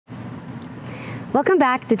Welcome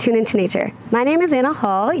back to Tune Into Nature. My name is Anna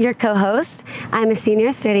Hall, your co-host. I'm a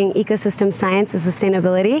senior studying ecosystem science and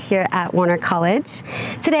sustainability here at Warner College.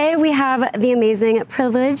 Today we have the amazing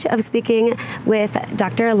privilege of speaking with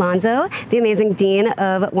Dr. Alonso, the amazing Dean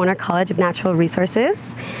of Warner College of Natural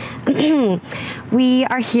Resources. We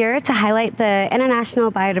are here to highlight the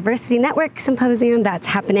International Biodiversity Network Symposium that's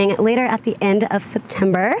happening later at the end of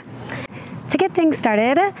September. To get things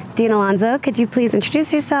started, Dean Alonso, could you please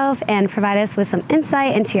introduce yourself and provide us with some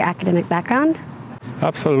insight into your academic background?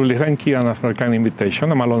 Absolutely. Thank you, Anna, for the kind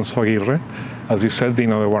invitation. I'm Alonso Aguirre, as you said,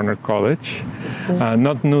 Dean of the Warner College.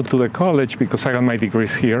 Not new to the college because I got my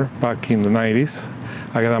degrees here back in the 90s.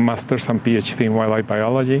 I got a master's and PhD in wildlife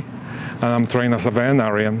biology, and I'm trained as a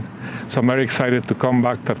veterinarian. So I'm very excited to come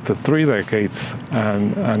back after 3 decades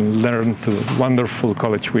and learn the wonderful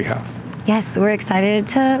college we have. Yes, we're excited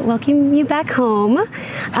to welcome you back home.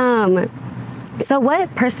 So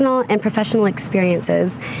what personal and professional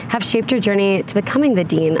experiences have shaped your journey to becoming the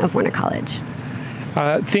Dean of Warner College?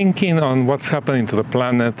 Thinking on what's happening to the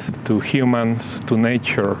planet, to humans, to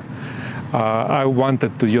nature, I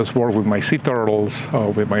wanted to just work with my sea turtles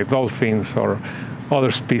or with my dolphins or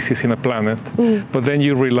other species in the planet. But then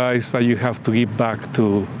you realize that you have to give back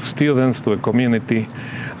to students, to the community.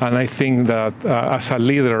 And I think that as a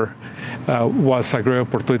leader, was a great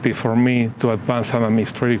opportunity for me to advance an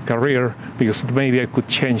administrative career because maybe I could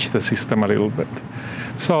change the system a little bit.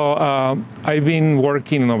 So I've been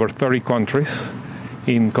working in over 30 countries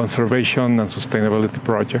in conservation and sustainability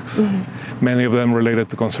projects, many of them related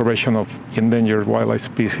to conservation of endangered wildlife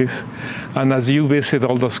species. And as you visit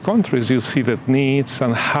all those countries, you see the needs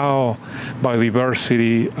and how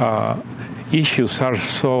biodiversity issues are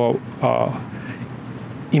so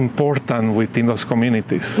important within those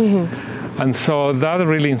communities. And so that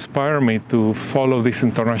really inspired me to follow this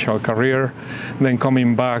international career, then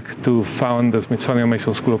coming back to found the Smithsonian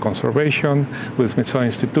Mason School of Conservation with the Smithsonian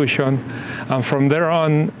Institution. And from there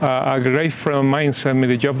on, a great friend of mine sent me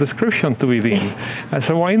the job description to be dean. And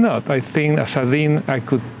so why not? I think as a dean, I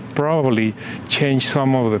could probably change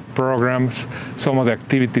some of the programs, some of the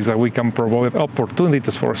activities that we can provide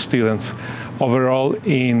opportunities for students overall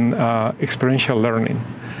in experiential learning.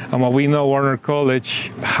 And what we know Warner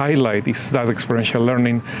College highlight is that experiential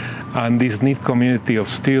learning and this neat community of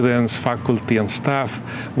students, faculty, and staff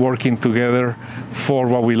working together for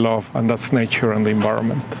what we love, and that's nature and the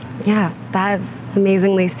environment. Yeah, that's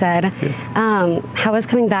amazingly said. Yes. How was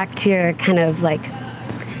coming back to your kind of like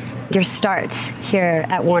your start here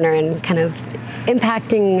at Warner and kind of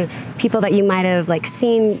impacting people that you might have like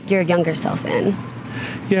seen your younger self in?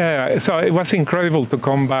 Yeah, so it was incredible to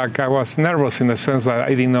come back. I was nervous in the sense that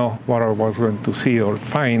I didn't know what I was going to see or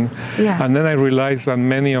find. Yeah. And then I realized that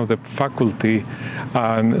many of the faculty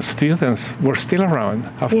and students were still around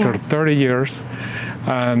after 30 years.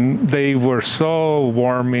 And they were so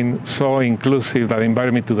warming, so inclusive that they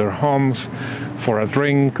invited me to their homes for a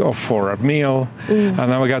drink or for a meal. And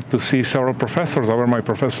I got to see several professors that were my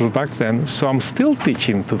professors back then. So I'm still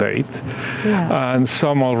teaching to date, and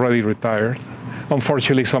some already retired.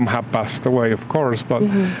 Unfortunately, some have passed away, of course, but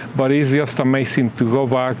it's just amazing to go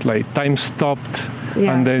back, like time stopped,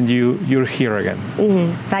 and then you're here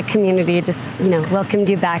again. That community just, welcomed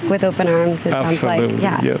you back with open arms, it sounds like.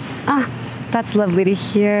 Yes. That's lovely to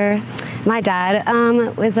hear. My dad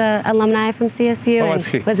was an alumni from CSU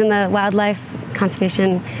and was in the wildlife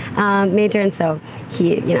conservation major, and so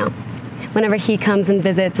he, whenever he comes and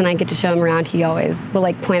visits and I get to show him around, he always will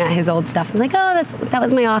like point at his old stuff. He's like, oh, that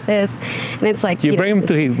was my office. And it's like, you bring him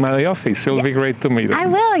to my office. It'll be great to meet him. I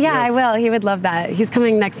will, I will. He would love that. He's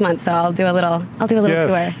coming next month, so I'll do a little tour.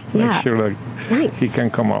 Yeah. I'm sure nice. He can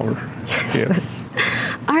come over. Yes.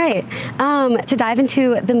 All right, to dive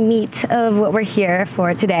into the meat of what we're here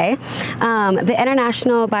for today, the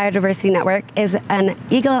International Biodiversity Network is an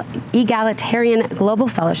egalitarian global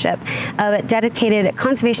fellowship of dedicated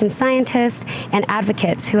conservation scientists and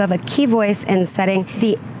advocates who have a key voice in setting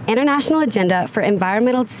the international agenda for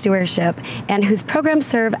environmental stewardship and whose programs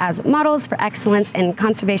serve as models for excellence in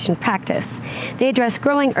conservation practice. They address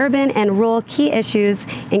growing urban and rural key issues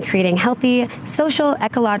in creating healthy social,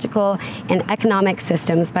 ecological, and economic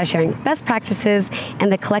systems by sharing best practices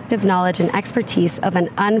and the collective knowledge and expertise of an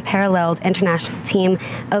unparalleled international team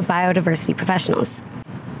of biodiversity professionals.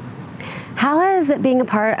 How has being a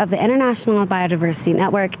part of the International Biodiversity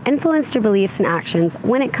Network influenced your beliefs and actions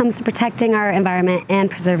when it comes to protecting our environment and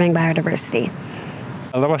preserving biodiversity?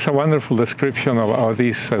 That was a wonderful description of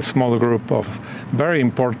this small group of very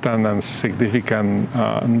important and significant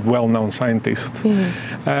and well-known scientists.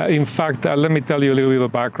 In fact, let me tell you a little bit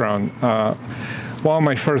of background. one of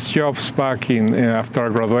my first jobs back after I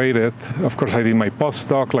graduated. Of course, I did my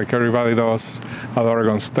postdoc like everybody does at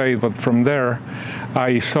Oregon State, but from there,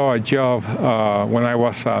 I saw a job when I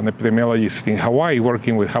was an epidemiologist in Hawaii,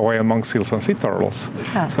 working with Hawaiian monk seals and sea turtles.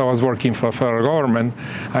 Yeah. So I was working for the federal government,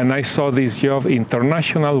 and I saw this job,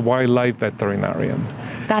 International Wildlife Veterinarian.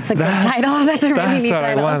 That's a good title. That's a really neat title.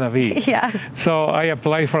 That's what I want to be. Yeah. So I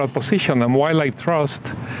applied for a position, and Wildlife Trust,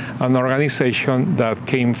 an organization that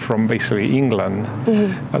came from basically England,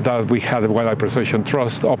 that we had a Wildlife Preservation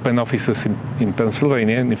Trust, open offices in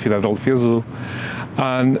Pennsylvania, in Philadelphia Zoo.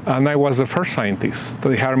 And I was the first scientist.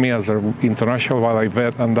 They hired me as an international wildlife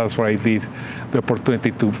vet, and that's where I did the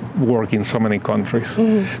opportunity to work in so many countries.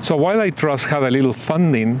 So Wildlife Trust had a little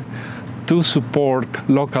funding to support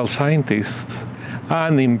local scientists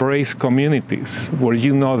and embrace communities where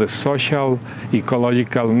the social,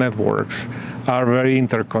 ecological networks are very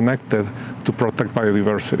interconnected to protect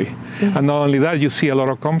biodiversity. And not only that, you see a lot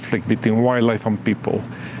of conflict between wildlife and people.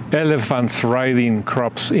 Elephants riding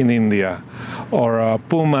crops in India, or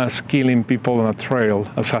pumas killing people on a trail,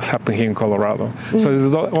 as has happened here in Colorado. So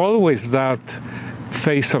there's always that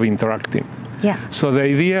phase of interacting. Yeah. So the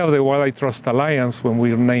idea of the Wildlife Trust Alliance, when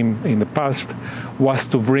we were named in the past, was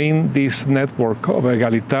to bring this network of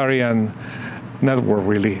egalitarian network,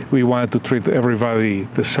 really. We wanted to treat everybody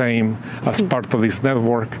the same as part of this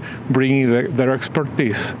network, bringing their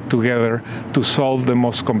expertise together to solve the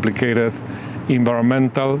most complicated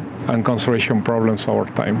environmental and conservation problems of our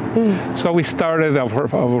time. So we started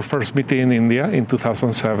our first meeting in India in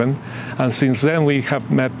 2007, and since then we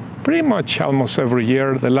have met pretty much almost every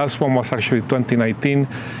year. The last one was actually 2019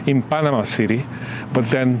 in Panama City, but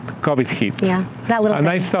then COVID hit. Yeah, that little And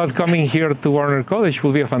thing. I thought coming here to Warner College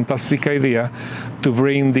would be a fantastic idea to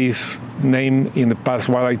bring this name in the past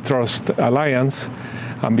Wildlife Trust Alliance.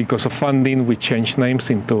 And because of funding, we changed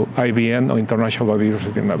names into IBN, or International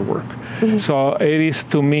Biodiversity Network. So it is,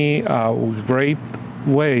 to me, a great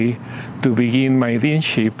way to begin my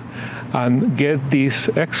deanship and get these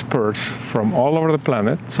experts from all over the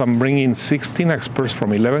planet. So I'm bringing 16 experts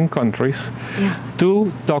from 11 countries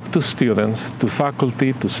to talk to students, to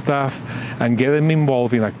faculty, to staff, and get them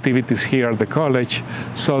involved in activities here at the college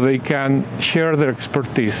so they can share their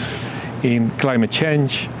expertise in climate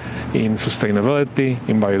change, in sustainability,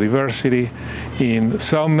 in biodiversity, in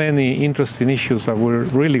so many interesting issues that we're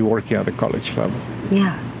really working at the college level.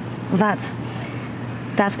 Yeah, well,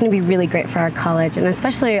 that's going to be really great for our college, and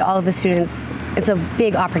especially all of the students. It's a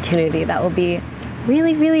big opportunity that will be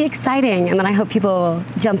really, really exciting, and then I hope people will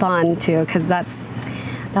jump on too, because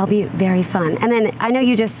that'll be very fun. And then I know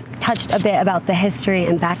you just touched a bit about the history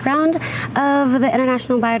and background of the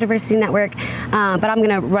International Biodiversity Network, but I'm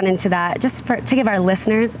going to run into that just to give our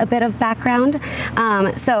listeners a bit of background.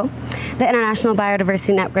 So the International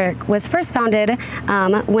Biodiversity Network was first founded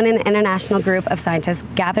when an international group of scientists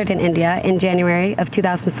gathered in India in January of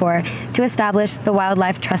 2004 to establish the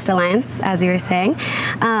Wildlife Trust Alliance, as you were saying,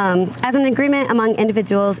 as an agreement among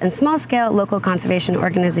individuals and small-scale local conservation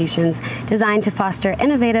organizations designed to foster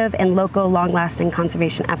innovative and local long-lasting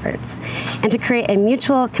conservation efforts, and to create a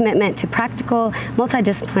mutual commitment to practical,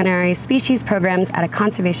 multidisciplinary species programs at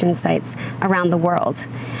conservation sites around the world.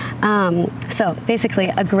 So basically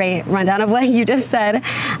a great rundown of what you just said.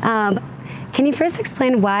 Can you first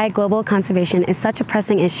explain why global conservation is such a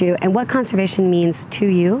pressing issue and what conservation means to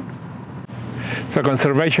you? So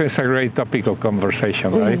conservation is a great topic of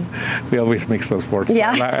conversation, right? We always mix those words.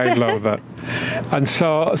 Yeah. I love that. And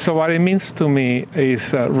so what it means to me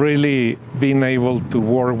is really being able to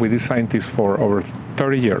work with these scientists for over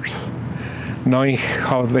 30 years, knowing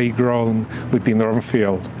how they've grown within their own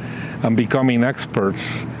field and becoming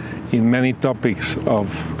experts in many topics of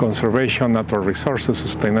conservation, natural resources,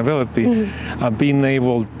 sustainability, and being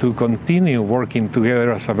able to continue working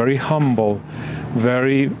together as a very humble,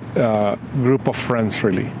 very group of friends,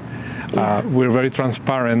 really. We're very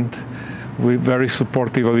transparent, we're very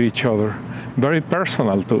supportive of each other, very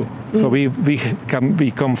personal too. So we can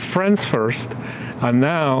become friends first, and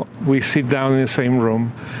now we sit down in the same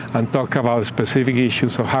room and talk about specific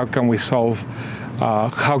issues of how can we solve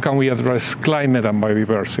how can we address climate and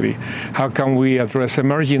biodiversity? How can we address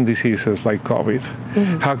emerging diseases like COVID?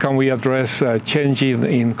 How can we address changing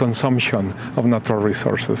in consumption of natural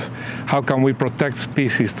resources? How can we protect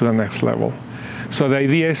species to the next level? So the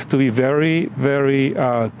idea is to be very, very,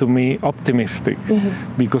 to me, optimistic,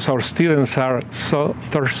 because our students are so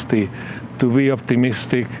thirsty to be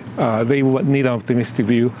optimistic. They need an optimistic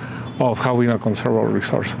view of how we conserve our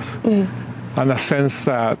resources. and a sense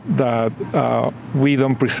that we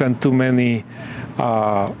don't present too many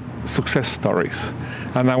success stories.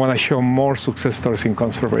 And I want to show more success stories in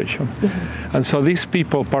conservation. Mm-hmm. And so these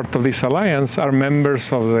people, part of this alliance, are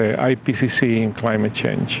members of the IPCC in climate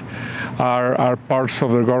change, are parts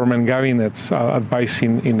of their government cabinets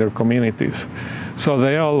advising in their communities. So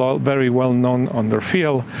they are all very well known on their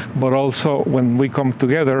field, but also when we come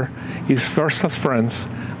together, it's first as friends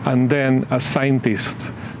and then as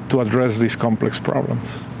scientists to address these complex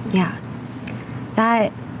problems. Yeah,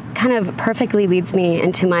 that kind of perfectly leads me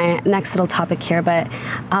into my next little topic here, but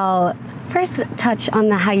I'll first touch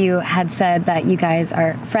on how you had said that you guys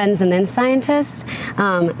are friends and then scientists.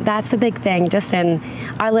 That's a big thing just in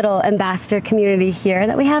our little ambassador community here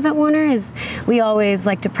that we have at Warner. Is we always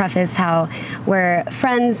like to preface how we're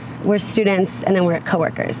friends, we're students, and then we're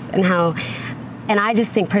coworkers, and I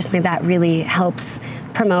just think personally that really helps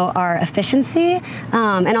promote our efficiency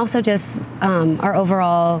and also just our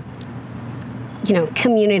overall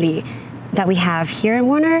community that we have here in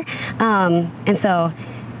Warner. And so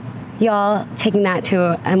y'all taking that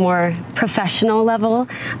to a more professional level,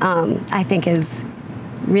 I think is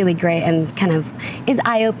really great and kind of is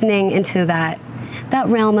eye-opening into that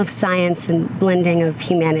realm of science and blending of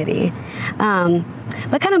humanity.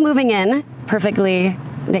 But kind of moving in perfectly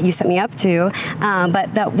that you set me up to,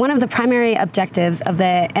 but that one of the primary objectives of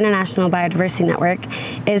the International Biodiversity Network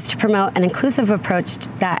is to promote an inclusive approach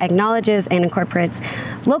that acknowledges and incorporates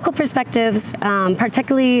local perspectives,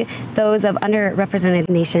 particularly those of underrepresented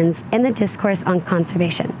nations, in the discourse on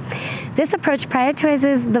conservation. This approach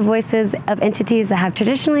prioritizes the voices of entities that have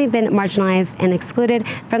traditionally been marginalized and excluded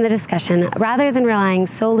from the discussion, rather than relying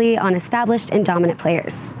solely on established and dominant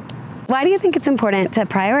players. Why do you think it's important to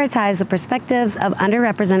prioritize the perspectives of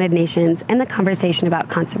underrepresented nations in the conversation about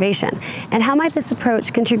conservation? And how might this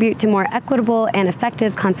approach contribute to more equitable and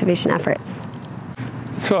effective conservation efforts?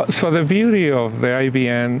 So the beauty of the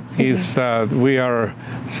IBN is that we are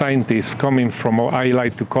scientists coming from what I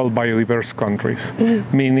like to call biodiverse countries,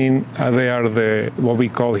 meaning they are what we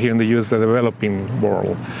call here in the US the developing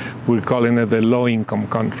world. We're calling it the low-income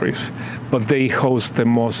countries, but they host the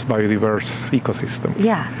most biodiverse ecosystems.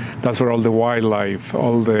 Yeah. That's where all the wildlife,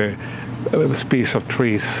 all the species of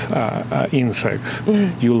trees, insects,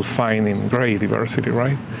 you'll find in great diversity,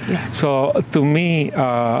 right? Yes. So to me,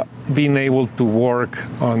 being able to work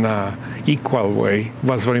on an equal way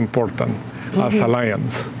was very important as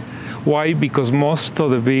alliance. Why? Because most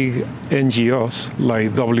of the big NGOs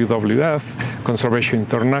like WWF, Conservation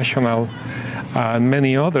International, and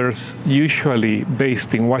many others, usually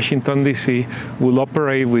based in Washington, D.C., will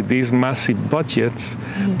operate with these massive budgets,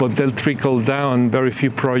 but they'll trickle down very few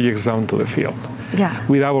projects down to the field. Yeah.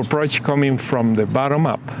 With our approach coming from the bottom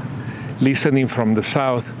up, listening from the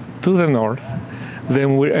south to the north,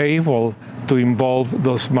 then we're able to involve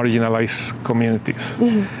those marginalized communities.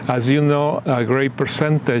 As you know, a great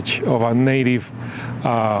percentage of our native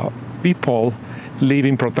people live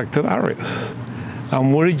in protected areas.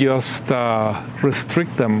 And we just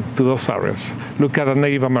restrict them to those areas. Look at the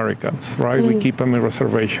Native Americans, right? We keep them in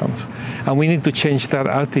reservations. And we need to change that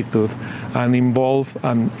attitude and involve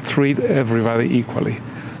and treat everybody equally.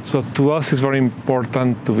 So to us, it's very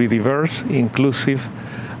important to be diverse, inclusive,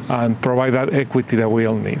 and provide that equity that we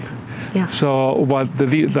all need. Yeah. So what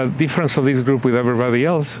the difference of this group with everybody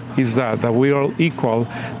else is that we're all equal.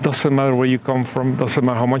 Doesn't matter where you come from, doesn't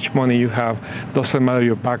matter how much money you have, doesn't matter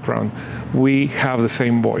your background. We have the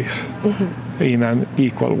same voice in an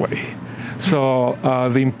equal way. So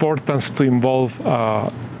the importance to involve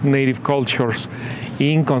native cultures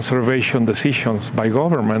in conservation decisions by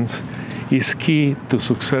governments is key to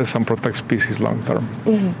success and protect species long term.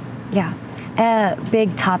 Yeah. A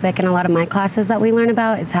big topic in a lot of my classes that we learn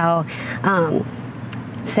about is how,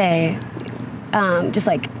 just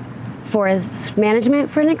like forest management,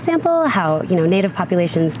 for an example, how, native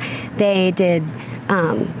populations, they did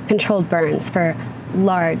controlled burns for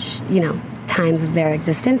large, times of their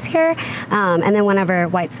existence here. And then whenever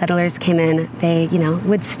white settlers came in, they,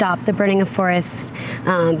 would stop the burning of forests,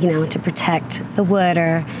 to protect the wood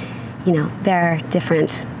or, their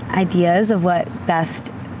different ideas of what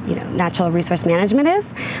best natural resource management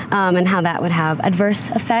is, and how that would have adverse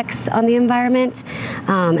effects on the environment.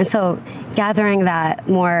 And so gathering that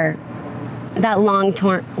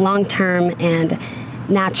long-term and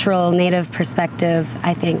natural native perspective,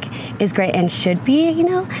 I think, is great and should be,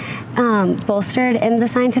 bolstered in the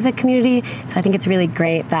scientific community. So I think it's really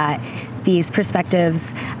great that these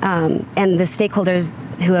perspectives and the stakeholders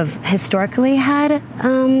who have historically had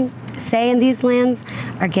say in these lands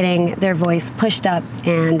are getting their voice pushed up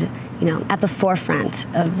and, at the forefront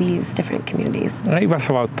of these different communities. It was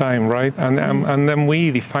about time, right? And then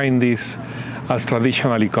we define this as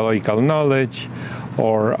traditional ecological knowledge,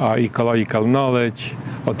 or ecological knowledge,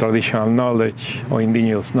 or traditional knowledge, or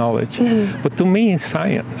indigenous knowledge. But to me, it's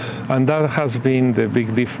science. And that has been the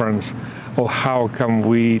big difference of how can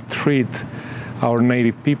we treat our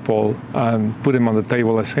native people and put them on the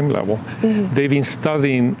table at the same level. They've been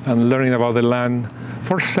studying and learning about the land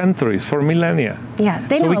for centuries, for millennia. Yeah,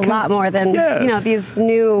 they know a lot more than these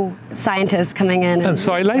new scientists coming in. And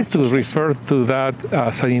so I like to refer to that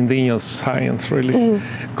as an indigenous science, really,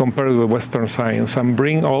 compared with Western science, and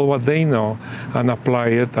bring all what they know and apply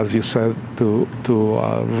it, as you said, to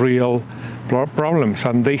real problems.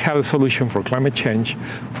 And they have a solution for climate change,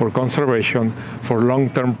 for conservation, for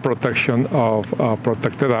long-term protection of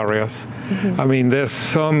protected areas. I mean, there's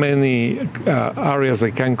so many areas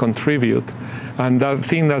they can contribute. And I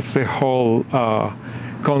think that's the whole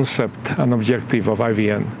concept and objective of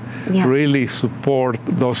IBN. Really support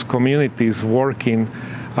those communities working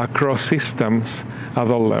across systems at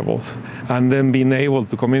all levels, and then being able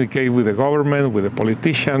to communicate with the government, with the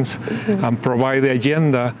politicians, and provide the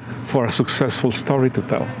agenda for a successful story to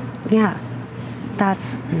tell. Yeah,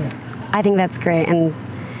 I think that's great, and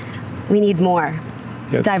we need more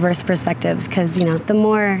diverse perspectives, because the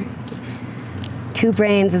more, two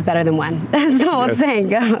brains is better than one, as the old saying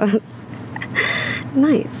goes.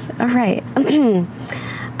 Nice. All right.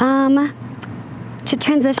 To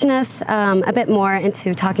transition us a bit more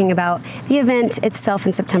into talking about the event itself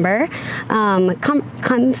in September,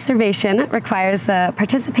 conservation requires the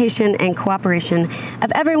participation and cooperation of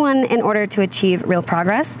everyone in order to achieve real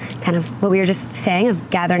progress, kind of what we were just saying of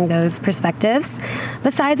gathering those perspectives.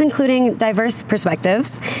 Besides including diverse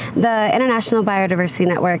perspectives, the International Biodiversity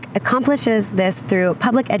Network accomplishes this through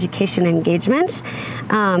public education engagement,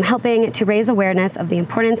 helping to raise awareness of the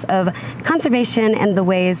importance of conservation and the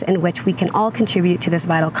ways in which we can all contribute to this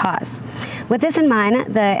vital cause. With this in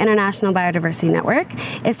mind, the International Biodiversity Network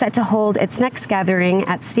is set to hold its next gathering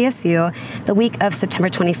at CSU the week of September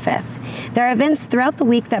 25th. There are events throughout the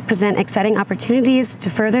week that present exciting opportunities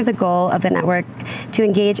to further the goal of the network to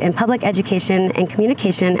engage in public education and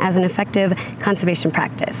communication as an effective conservation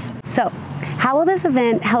practice. So, how will this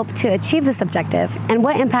event help to achieve this objective, and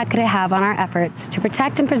what impact could it have on our efforts to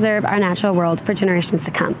protect and preserve our natural world for generations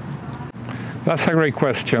to come? That's a great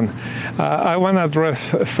question. I want to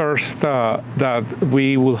address first that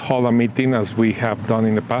we will hold a meeting as we have done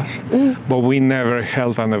in the past, but we never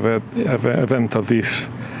held an event of this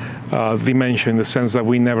dimension, in the sense that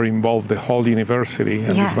we never involved the whole university,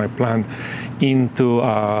 and this is my plan, into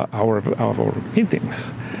our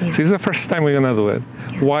meetings. So this is the first time we're going to do it.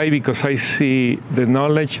 Why? Because I see the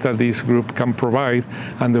knowledge that this group can provide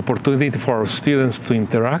and the opportunity for our students to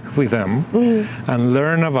interact with them and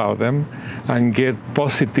learn about them and get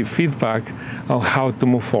positive feedback on how to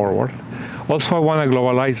move forward. Also, I want to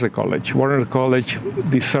globalize the college. Warner College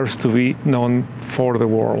deserves to be known for the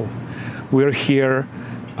world. We're here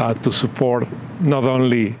to support not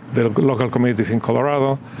only the local communities in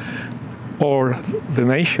Colorado or the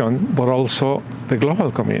nation, but also the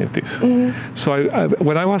global communities. So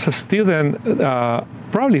when I was a student,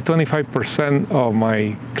 probably 25% of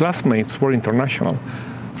my classmates were international,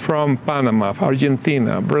 from Panama,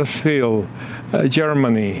 Argentina, Brazil,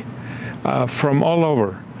 Germany, from all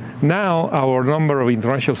over. Now our number of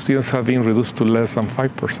international students have been reduced to less than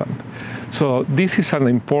 5%. So this is an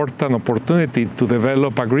important opportunity to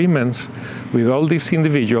develop agreements with all these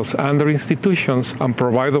individuals and their institutions, and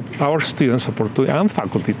provide our students and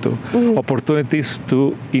faculty too, opportunities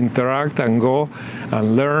to interact and go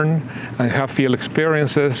and learn and have field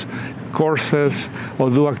experiences, courses, or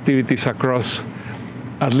do activities across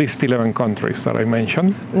at least 11 countries that I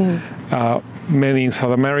mentioned, many in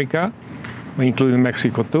South America, including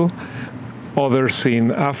Mexico too, others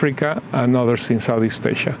in Africa, and others in Southeast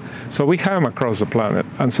Asia. So we have them across the planet.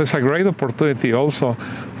 And so it's a great opportunity also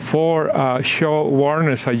for show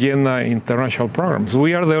Warner's agenda in international programs.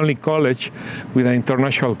 We are the only college with an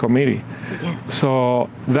international committee. So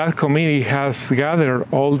that committee has gathered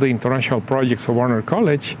all the international projects of Warner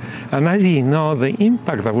College, and I didn't know the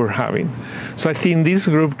impact that we're having. So I think this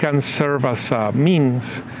group can serve as a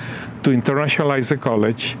means to internationalize the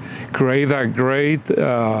college, create a great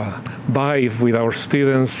vibe with our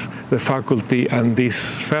students, the faculty, and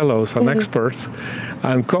these fellows and experts,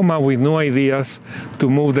 and come up with new ideas to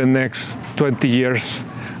move the next 20 years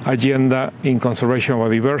agenda in conservation of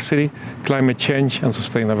biodiversity, climate change, and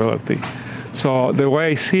sustainability. So the way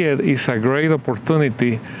I see it is a great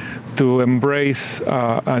opportunity to embrace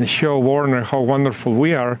and show Warner how wonderful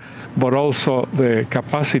we are, but also the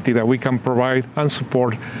capacity that we can provide and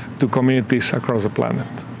support to communities across the planet.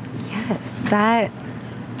 Yes,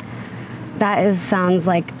 sounds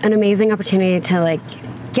like an amazing opportunity to like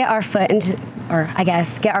get our foot into, or I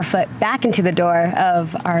guess get our foot back into the door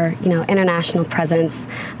of our international presence,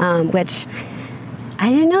 which I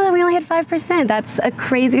didn't know that we only had 5%. That's a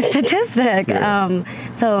crazy statistic. Yeah.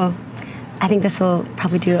 So I think this will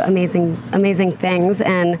probably do amazing things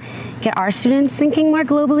and get our students thinking more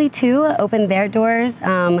globally too, open their doors.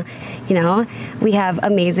 We have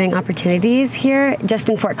amazing opportunities here just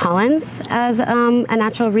in Fort Collins as a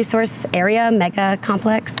natural resource area, mega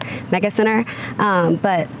complex, mega center.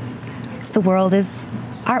 But the world is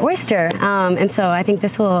our oyster. And so I think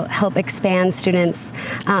this will help expand students'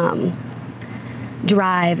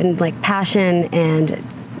 drive and like passion and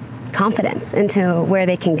confidence into where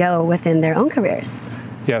they can go within their own careers.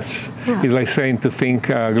 Yes, Yeah. It's like saying to think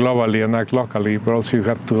globally and act locally, but also you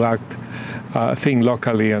have to think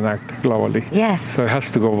locally and act globally. Yes. So it has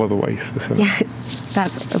to go both ways, isn't it? Yes,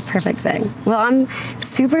 that's a perfect saying. Well, I'm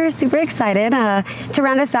super excited to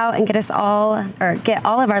round us out and get us all, or get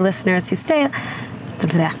all of our listeners who stay.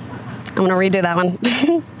 I'm gonna redo that one.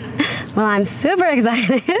 Well, I'm super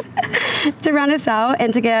excited to round us out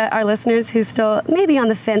and to get our listeners who still may be on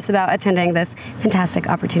the fence about attending this fantastic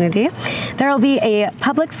opportunity. There will be a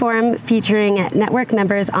public forum featuring network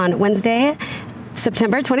members on Wednesday,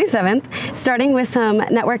 September 27th, starting with some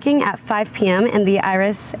networking at 5 p.m. in the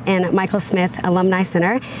Iris and Michael Smith Alumni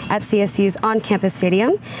Center at CSU's on-campus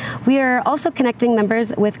stadium. We are also connecting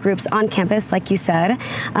members with groups on campus, like you said.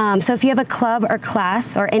 So if you have a club or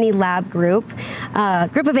class or any lab group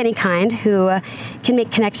of any kind who can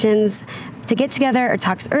make connections to get together or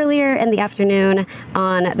talks earlier in the afternoon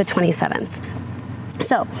on the 27th.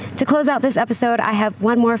 So to close out this episode, I have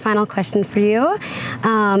one more final question for you,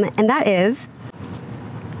 and that is,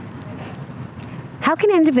 how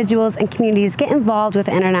can individuals and communities get involved with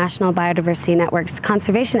the International Biodiversity Network's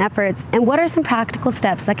conservation efforts, and what are some practical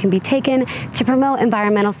steps that can be taken to promote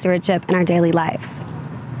environmental stewardship in our daily lives?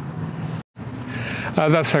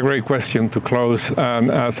 That's a great question to close.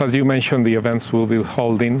 As you mentioned, the events we'll be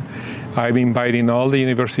holding, I'm inviting all the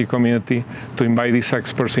university community to invite these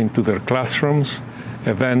experts into their classrooms,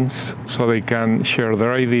 events, so they can share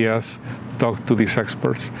their ideas, talk to these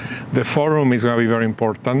experts. The forum is going to be very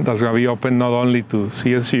important. That's going to be open not only to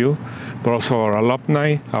CSU, but also our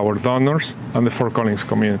alumni, our donors, and the Fort Collins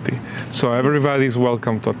community. So everybody is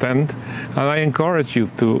welcome to attend. And I encourage you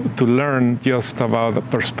to learn just about the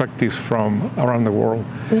perspectives from around the world.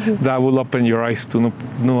 Mm-hmm. That will open your eyes to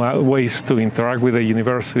new ways to interact with the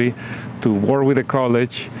university, to work with the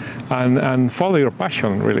college, and follow your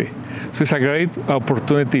passion, really. So it's a great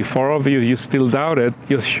opportunity for all of you. You still doubt it,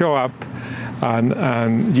 just show up,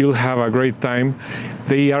 and you'll have a great time.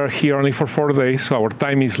 They are here only for 4 days, so our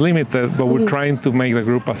time is limited, but we're trying to make the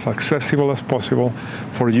group as accessible as possible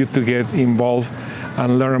for you to get involved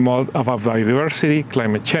and learn more about biodiversity,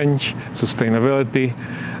 climate change, sustainability,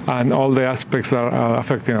 and all the aspects that are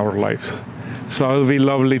affecting our lives. So it'll be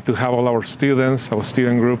lovely to have all our students, our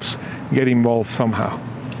student groups, get involved somehow.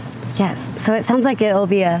 Yes, so it sounds like it'll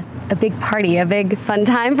be a big party, a big fun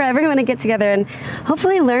time for everyone to get together and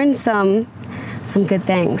hopefully learn some good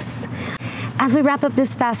things. As we wrap up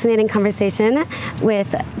this fascinating conversation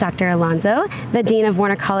with Dr. Alonso, the Dean of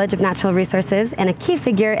Warner College of Natural Resources and a key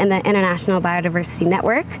figure in the International Biodiversity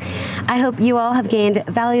Network, I hope you all have gained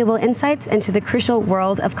valuable insights into the crucial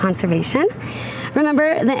world of conservation.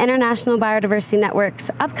 Remember, the International Biodiversity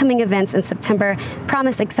Network's upcoming events in September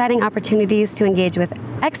promise exciting opportunities to engage with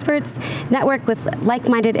experts, network with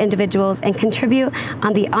like-minded individuals, and contribute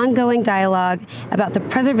on the ongoing dialogue about the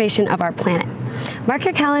preservation of our planet. Mark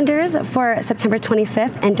your calendars for September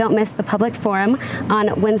 25th and don't miss the public forum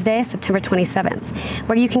on Wednesday, September 27th,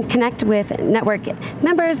 where you can connect with network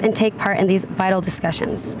members and take part in these vital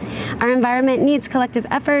discussions. Our environment needs collective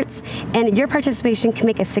efforts, and your participation can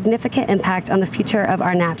make a significant impact on the future of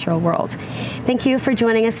our natural world. Thank you for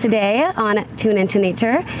joining us today on Tune Into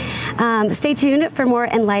Nature. Stay tuned for more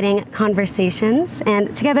enlightening conversations,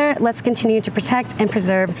 and together, let's continue to protect and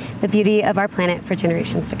preserve the beauty of our planet for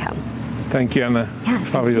generations to come. Thank you, Anna. Yeah,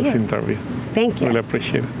 fabulous interview. Thank you. Really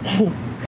appreciate it.